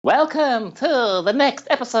Welcome to the next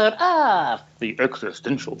episode of The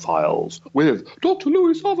Existential Files with Dr.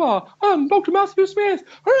 Louie Savva and Dr. Matthew Smith.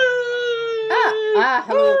 Hello.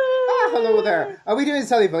 Hello there. Are we doing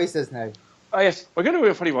silly voices now? Oh yes, we're going to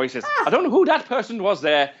do funny voices. I don't know who that person was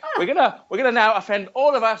there. We're gonna now offend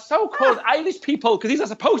all of our so-called Irish people because these are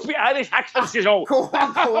supposed to be Irish accents, you know. Go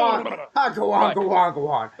on. Right. Go on. Go on, go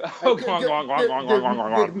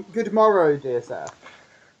on. Good morrow, dear sir.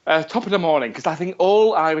 Top of the morning, because I think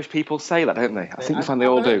all Irish people say that, don't they? I think you find they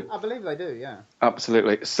all do. I believe they do, yeah.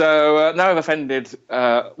 Absolutely. So now I've offended,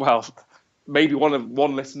 maybe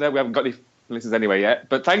one listener. We haven't got any listeners anyway yet.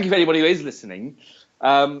 But thank you for anybody who is listening.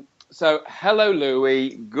 So hello,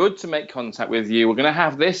 Louie. Good to make contact with you. We're going to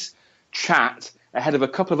have this chat ahead of a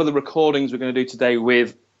couple of other recordings we're going to do today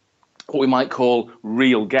with what we might call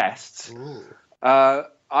real guests.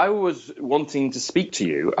 I was wanting to speak to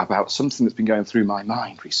you about something that's been going through my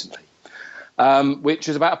mind recently, which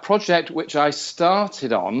is about a project which I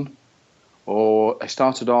started on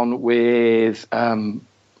with, I was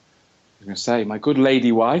going to say my good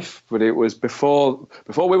lady wife, but it was before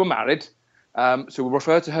we were married. So we'll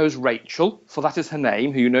refer to her as Rachel, for that is her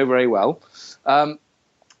name, who you know very well.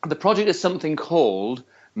 The project is something called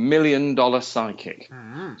 $1 Million Psychic.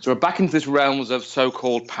 So we're back into this realms of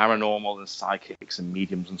so-called paranormal and psychics and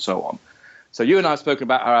mediums and so on. So you and I have spoken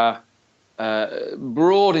about our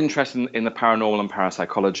broad interest in the paranormal and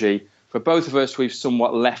parapsychology. For both of us, we've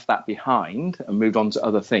somewhat left that behind and moved on to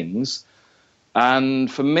other things. And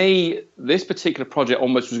for me, this particular project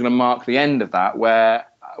almost was going to mark the end of that, where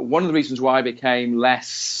one of the reasons why I became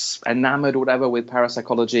less enamored or whatever with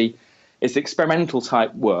parapsychology is the experimental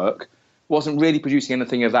type work wasn't really producing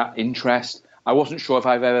anything of that interest. I wasn't sure if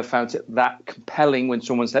I've ever found it that compelling when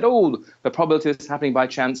someone said, oh, the probability of this happening by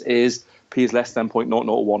chance is P is less than 0.001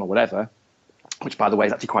 or whatever, which, by the way,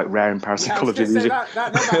 is actually quite rare in parapsychology. Yeah,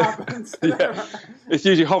 that never happens. Yeah. It's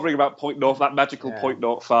usually hovering about 0.0, that magical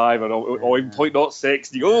 0.05 or even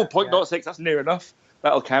 0.06. You go, 0.06, that's near enough.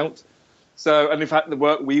 That'll count. So, and in fact, the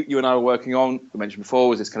work you and I were working on, we mentioned before,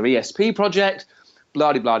 was this kind of ESP project,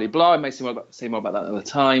 blah-de-blah-de-blah. I may say more about that another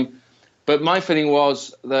time. But my feeling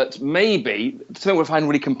was that maybe something I find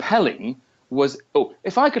really compelling was,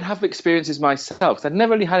 if I could have experiences myself, 'cause I'd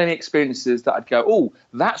never really had any experiences that I'd go,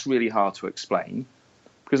 that's really hard to explain.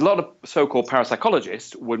 Because a lot of so-called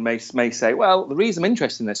parapsychologists may say, well, the reason I'm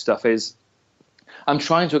interested in this stuff is I'm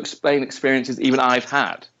trying to explain experiences even I've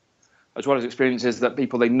had, as well as experiences that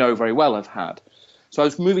people they know very well have had. So I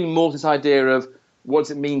was moving more to this idea of what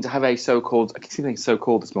does it mean to have a so-called, I keep saying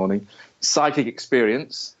so-called this morning, psychic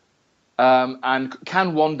experience, and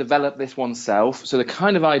can one develop this oneself? So the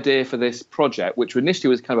kind of idea for this project, which initially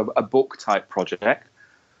was kind of a book-type project,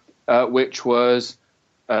 which was,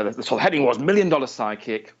 the sort of heading was $1 Million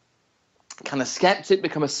Psychic, can a skeptic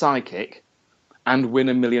become a psychic and win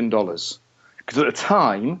 $1 million? Because at the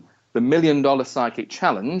time, the $1 Million Psychic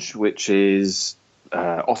Challenge, which is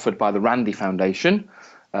offered by the Randy Foundation,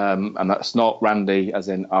 and that's not Randy as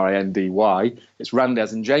in R-A-N-D-Y, it's Randy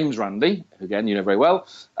as in James Randy, who again you know very well,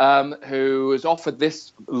 who has offered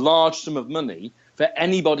this large sum of money for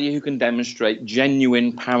anybody who can demonstrate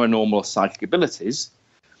genuine paranormal psychic abilities.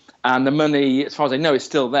 And the money, as far as I know, is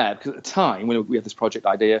still there, because at the time, when we had this project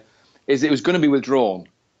idea, is it was going to be withdrawn.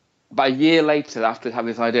 About a year later, after having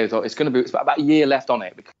this idea, I thought it's about a year left on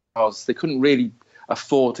it, because they couldn't really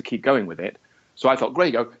afford to keep going with it. So I thought,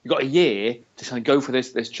 great, you've got a year to kind of go for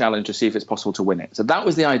this challenge to see if it's possible to win it. So that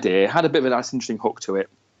was the idea. It had a bit of a nice, interesting hook to it.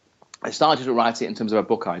 I started to write it in terms of a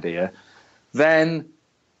book idea. Then,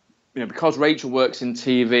 because Rachel works in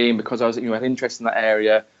TV and because I was, had interest in that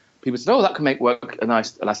area, people said, that could make work a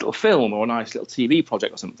nice little film or a nice little TV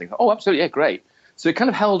project or something. Oh, absolutely, yeah, great. So it kind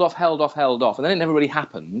of held off, and then it never really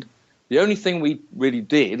happened. The only thing we really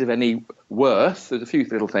did of any worth, there's a few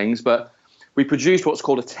little things, but we produced what's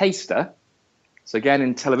called a taster. So again,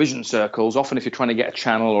 in television circles, often if you're trying to get a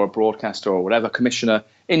channel or a broadcaster or whatever commissioner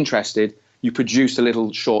interested, you produce a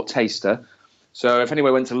little short taster. So if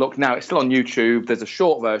anyone went to look now, it's still on YouTube. There's a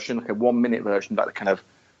short version, like a 1-minute version, like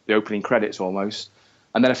the opening credits almost.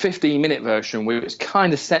 And then a 15-minute version which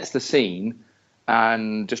kind of sets the scene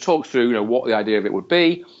and just talks through, what the idea of it would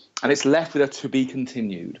be. And it's left with a to be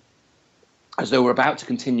continued, as though we're about to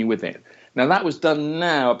continue with it. Now, that was done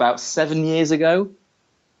now about 7 years ago.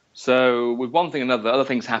 So with one thing and another, other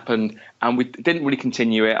things happened, and we didn't really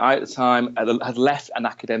continue it. I, at the time, had left an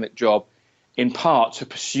academic job in part to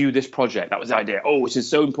pursue this project. That was the idea. This is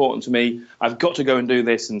so important to me. I've got to go and do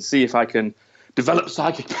this and see if I can develop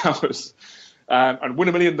psychic powers and win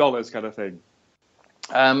 $1 million kind of thing.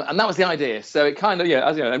 And that was the idea. So it kind of,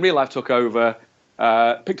 as in real life took over.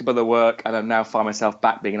 picked up other work, and I now find myself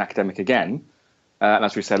back being an academic again. And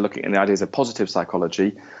as we said, looking at the ideas of positive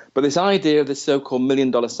psychology. But this idea of this so-called $1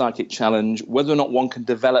 million psychic challenge, whether or not one can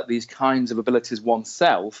develop these kinds of abilities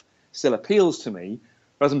oneself, still appeals to me.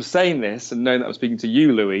 But as I'm saying this, and knowing that I'm speaking to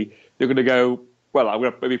you, Louie, you're going to go, well, I'm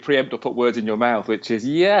going to maybe preempt or put words in your mouth, which is,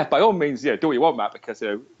 yeah, by all means, do what you want, Matt, because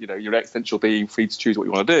you're an existential being, free to choose what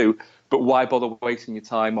you want to do. But why bother wasting your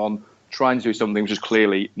time on trying to do something which is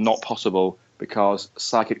clearly not possible because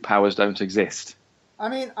psychic powers don't exist? I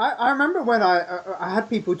mean, I remember when I had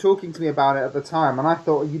people talking to me about it at the time, and I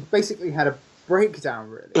thought you basically had a breakdown,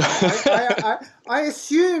 really. I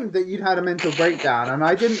assumed that you'd had a mental breakdown, and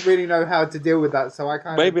I didn't really know how to deal with that, so I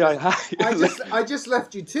kind of... Maybe I just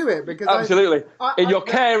left you to it, because... Absolutely. In your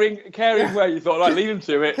caring way, you thought, right, leave him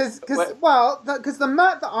to it. Because the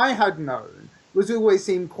Matt that I had known was always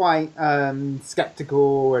seemed quite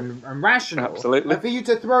skeptical and rational. Absolutely. And for you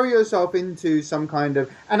to throw yourself into some kind of...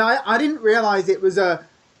 And I didn't realise it was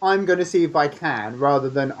I'm going to see if I can, rather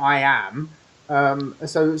than I am.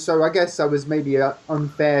 So I guess I was maybe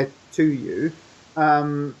unfair to you.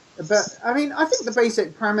 But, I mean, I think the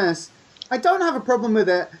basic premise, I don't have a problem with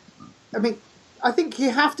it. I mean, I think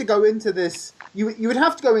you have to go into this... You would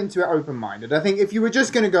have to go into it open-minded. I think if you were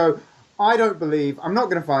just going to go, I don't believe, I'm not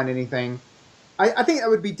going to find anything... I think that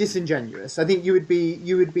would be disingenuous. I think you would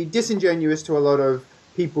be disingenuous to a lot of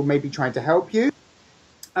people maybe trying to help you,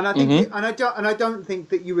 and I think and I don't think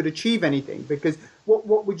that you would achieve anything, because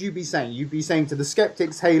what would you be saying? You'd be saying to the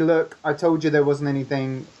skeptics, "Hey, look, I told you there wasn't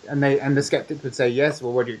anything," and the skeptics would say, "Yes,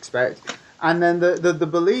 well, what do you expect?" And then the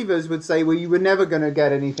believers would say, "Well, you were never going to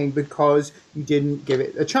get anything because you didn't give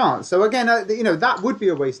it a chance." So again, that would be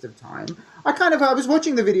a waste of time. I was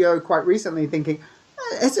watching the video quite recently, thinking.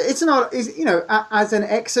 It's not, as an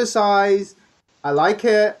exercise, I like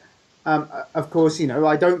it. Of course,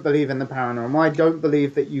 I don't believe in the paranormal. I don't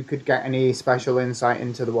believe that you could get any special insight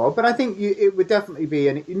into the world. But I think it would definitely be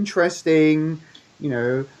an interesting,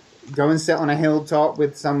 go and sit on a hilltop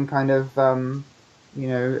with some kind of,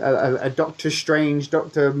 a Doctor Strange,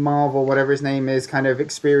 Dr. Marvel, whatever his name is, kind of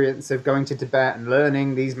experience of going to Tibet and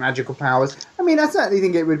learning these magical powers. I mean, I certainly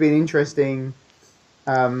think it would be an interesting...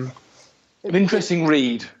 An interesting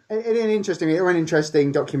read. An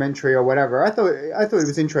interesting documentary or whatever. I thought it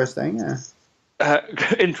was interesting. Yeah.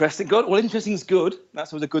 Interesting. Good. Well, interesting is good.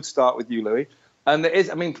 That was a good start with you, Louie. And there is.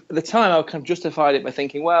 I mean, at the time, I kind of justified it by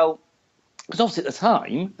thinking, well, because obviously at the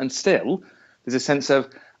time, and still, there's a sense of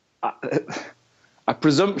a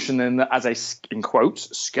presumption in that, as a in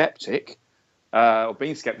quotes skeptic, or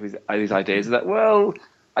being skeptic of these ideas, that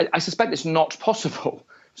I suspect it's not possible.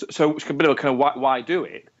 So it's a bit of a kind of why do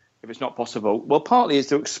it? If it's not possible? Well, partly is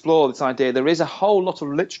to explore this idea. There is a whole lot of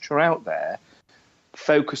literature out there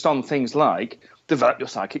focused on things like develop your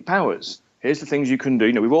psychic powers. Here's the things you can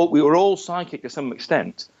do. We were all psychic to some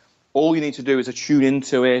extent. All you need to do is tune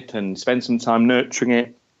into it and spend some time nurturing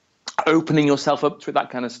it, opening yourself up to it,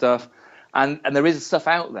 that kind of stuff. And there is stuff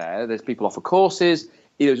out there. There's people offer courses.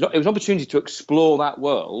 It was an opportunity to explore that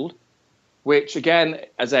world, which, again,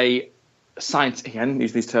 as a science, again,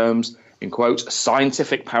 use these terms, in quotes,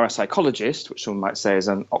 scientific parapsychologist, which someone might say is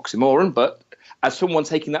an oxymoron, but as someone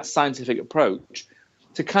taking that scientific approach,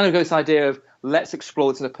 to kind of go this idea of let's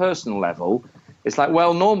explore this at a personal level, it's like,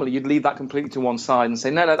 well, normally you'd leave that completely to one side and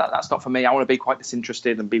say, no, that's not for me. I want to be quite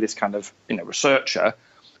disinterested and be this kind of researcher.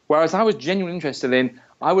 Whereas I was genuinely interested in,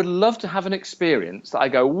 I would love to have an experience that I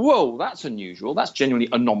go, whoa, that's unusual, that's genuinely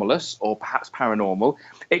anomalous or perhaps paranormal.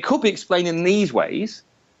 It could be explained in these ways,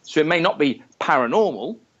 so it may not be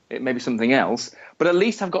paranormal, it may be something else, but at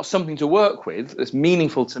least I've got something to work with that's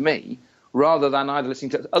meaningful to me, rather than either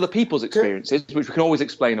listening to other people's experiences, which we can always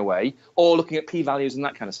explain away, or looking at p-values and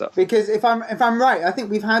that kind of stuff. Because if I'm right, I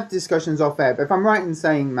think we've had discussions off air, but if I'm right in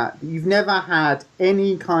saying, Matt, you've never had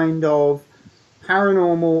any kind of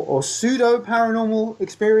paranormal or pseudo-paranormal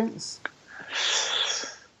experience?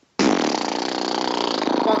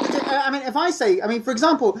 For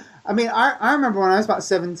example, I remember when I was about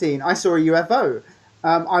 17, I saw a UFO.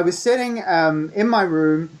 I was sitting in my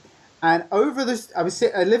room, and I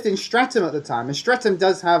lived in Streatham at the time, and Streatham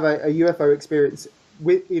does have a UFO experience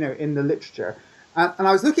with in the literature, and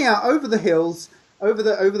I was looking out over the hills, over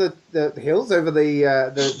the hills, over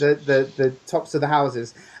the tops of the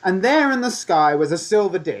houses, and there in the sky was a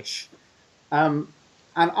silver dish, and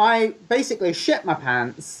I basically shit my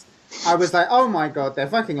pants. I was like, oh my god, they're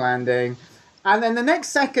fucking landing, and then the next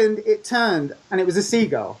second it turned and it was a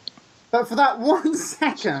seagull. But for that 1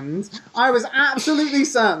 second, I was absolutely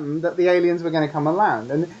certain that the aliens were going to come and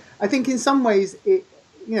land. And I think in some ways,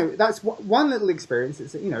 that's one little experience.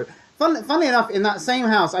 It's, Funnily enough, in that same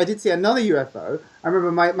house, I did see another UFO. I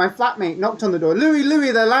remember my flatmate knocked on the door.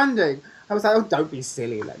 Louie, they're landing. I was like, oh, don't be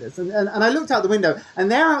silly, Leonard. And I looked out the window, and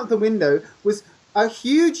there out the window was a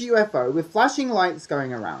huge UFO with flashing lights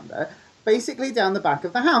going around it, basically down the back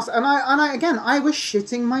of the house. And I was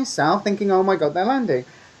shitting myself, thinking, oh my God, they're landing.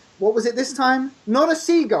 What was it this time? Not a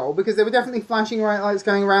seagull, because there were definitely flashing bright lights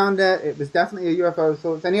going around it. It was definitely a UFO of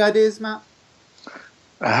sorts. Any ideas, Matt?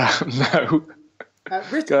 No.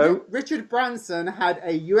 Richard Branson had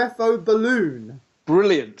a UFO balloon.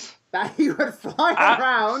 Brilliant. That he would fly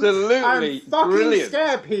around and fucking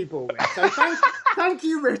scare people with. So thank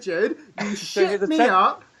you, Richard. You shit me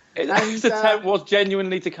up. His attempt was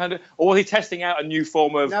genuinely to kind of... Or was he testing out a new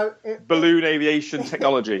form of balloon aviation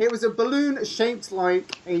technology? It was a balloon shaped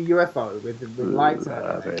like a UFO with lights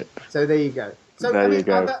on it. So there you go. So there you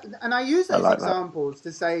go. And I use those examples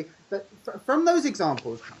to say that from those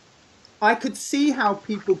examples, I could see how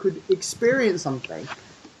people could experience something,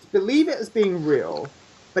 believe it as being real,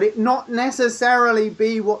 but it not necessarily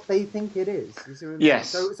be what they think it is. You see what I mean? Yes.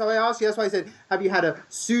 So I asked you, that's why I said, have you had a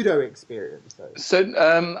pseudo experience? So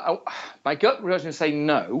my gut reaction is say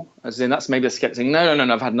no, as in that's maybe a skeptic. No,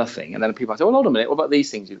 I've had nothing. And then people say, well, hold on a minute, what about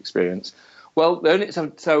these things you've experienced? Well,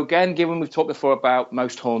 so again, given we've talked before about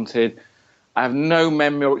Most Haunted, I have no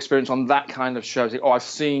memory or experience on that kind of show. I've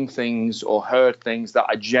seen things or heard things that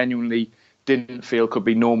I genuinely didn't feel could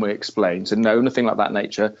be normally explained. So no, nothing like that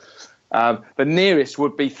nature. The nearest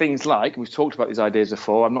would be things like, we've talked about these ideas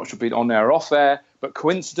before, I'm not sure if it's on air or off air, but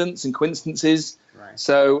coincidence and coincidences. Right.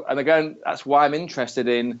 So, and again, that's why I'm interested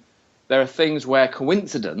in, there are things where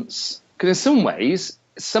coincidence, because in some ways,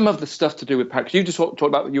 some of the stuff to do with, because you just talked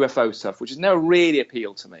about the UFO stuff, which has never really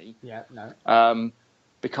appealed to me. Yeah, no.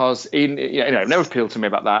 Because never appealed to me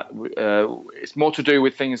about that. It's more to do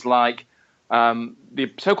with things like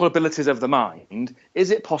the so-called abilities of the mind.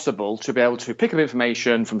 Is it possible to be able to pick up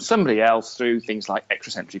information from somebody else through things like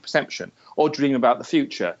extrasensory perception, or dream about the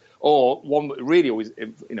future, or one that really always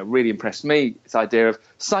really impressed me, this idea of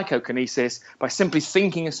psychokinesis. By simply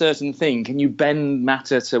thinking a certain thing, can you bend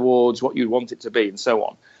matter towards what you want it to be, and so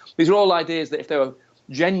on. These are all ideas that, if they were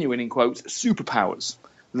genuine, in quotes, superpowers,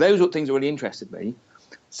 those are things that really interested me.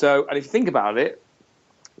 So, and if you think about it,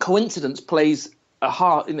 coincidence plays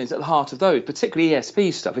is at the heart of those, particularly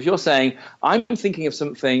ESP stuff. If you're saying, I'm thinking of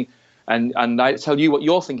something, and I tell you what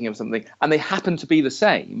you're thinking of something, and they happen to be the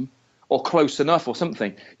same, or close enough or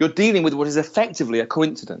something, you're dealing with what is effectively a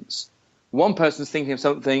coincidence. One person's thinking of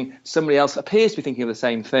something, somebody else appears to be thinking of the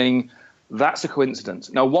same thing. That's a coincidence.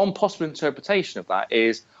 Now, one possible interpretation of that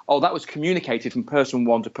is, that was communicated from person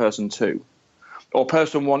one to person two. Or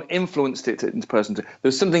person one influenced it into person two.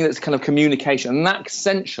 There's something that's kind of communication. And that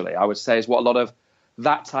essentially, I would say, is what a lot of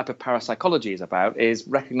that type of parapsychology is about, is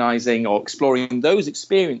recognizing or exploring those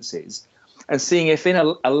experiences and seeing if in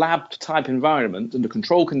a lab-type environment, under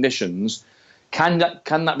controlled conditions, can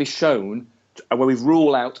that be shown where we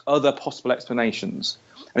rule out other possible explanations.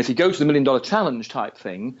 And if you go to the $1 Million Challenge type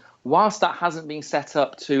thing, whilst that hasn't been set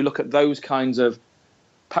up to look at those kinds of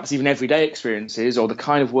perhaps even everyday experiences or the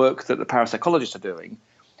kind of work that the parapsychologists are doing,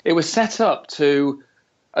 it was set up to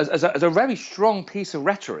as a very strong piece of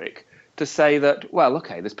rhetoric to say that, well,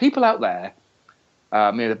 okay, there's people out there,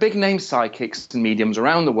 the big name psychics and mediums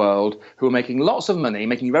around the world who are making lots of money,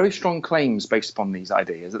 making very strong claims based upon these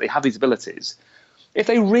ideas, that they have these abilities. If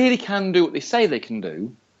they really can do what they say they can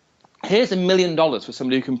do, here's $1 million for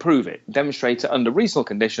somebody who can prove it, demonstrate it under reasonable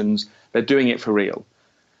conditions, they're doing it for real.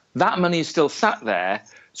 That money is still sat there,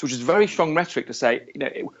 so which is very strong rhetoric to say,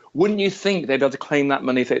 wouldn't you think they'd be able to claim that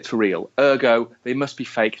money if it's for real? Ergo, they must be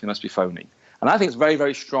fake, they must be phony. And I think it's very,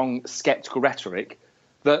 very strong skeptical rhetoric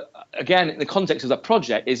that, again, in the context of that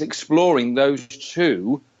project, is exploring those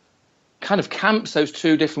two kind of camps, those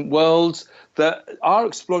two different worlds that are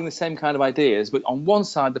exploring the same kind of ideas. But on one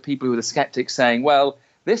side, the people who are the skeptics saying, well,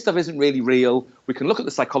 this stuff isn't really real. We can look at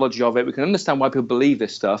the psychology of it. We can understand why people believe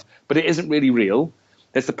this stuff, but it isn't really real.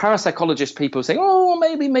 There's the parapsychologist people saying, oh,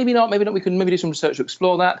 maybe not. We can maybe do some research to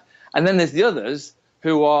explore that. And then there's the others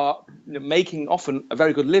who are making often a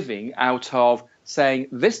very good living out of saying,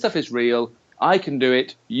 this stuff is real. I can do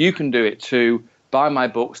it. You can do it too. Buy my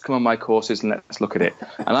books, come on my courses, and let's look at it.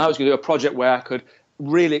 And I was going to do a project where I could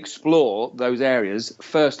really explore those areas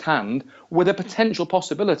firsthand with a potential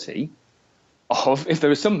possibility of, if there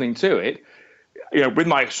was something to it, with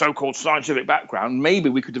my so-called scientific background, maybe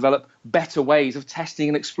we could develop better ways of testing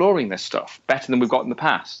and exploring this stuff, better than we've got in the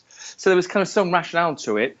past. So there was kind of some rationale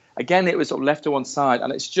to it. Again, it was sort of left to one side,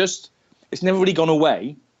 and it's never really gone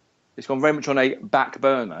away. It's gone very much on a back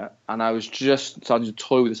burner, and I was just starting to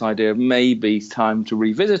toy with this idea of maybe it's time to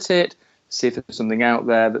revisit it, see if there's something out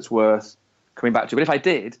there that's worth coming back to. But if I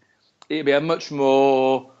did, it'd be a much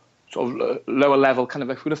more sort of lower level kind of,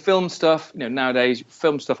 if we're going to film stuff, nowadays,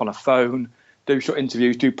 film stuff on a phone, do short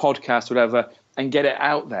interviews, do podcasts, whatever, and get it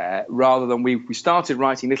out there, rather than we started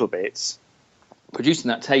writing little bits, producing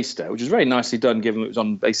that taster, which is very nicely done given it was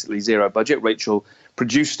on basically zero budget. Rachel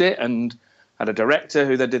produced it and had a director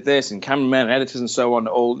who then did this, and cameramen and editors and so on,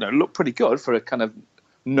 all looked pretty good for a kind of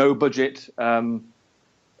no budget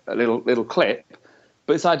little clip.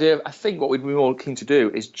 But this idea of, I think what we'd be more keen to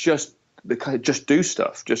do is just do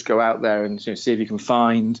stuff, just go out there and see if you can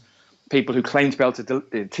find people who claim to be able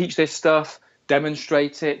to teach this stuff,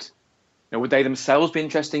 demonstrate it. Would they themselves be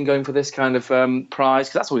interested in going for this kind of prize?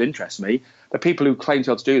 Because that's what interests me. The people who claim to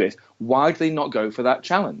be able to do this, why do they not go for that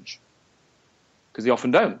challenge? Because they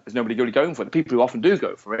often don't. There's nobody really going for it. The people who often do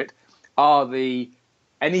go for it are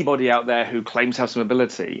anybody out there who claims to have some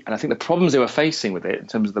ability. And I think the problems they were facing with it in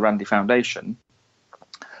terms of the Randy Foundation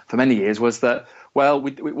for many years was that, well,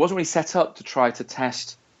 it wasn't really set up to try to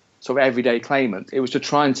test sort of everyday claimants. It was to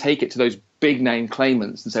try and take it to those big name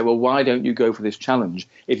claimants and say, well, why don't you go for this challenge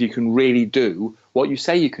if you can really do what you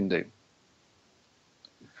say you can do?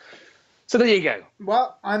 So there you go.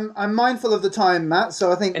 Well, I'm mindful of the time, Matt,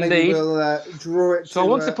 so I think maybe we'll draw it to... So I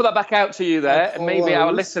want to put that back out to you there, and maybe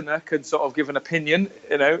our listener could sort of give an opinion,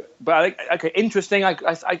 But I think, okay, interesting.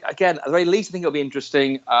 Again, at the very least, I think it'll be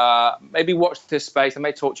interesting. Maybe watch this space. I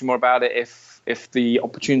may talk to you more about it if the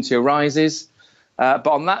opportunity arises. But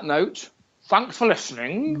on that note, thanks for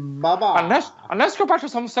listening. Bye-bye. And let's go back to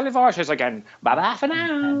some silly voices again. Bye-bye for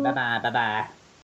now. Bye-bye.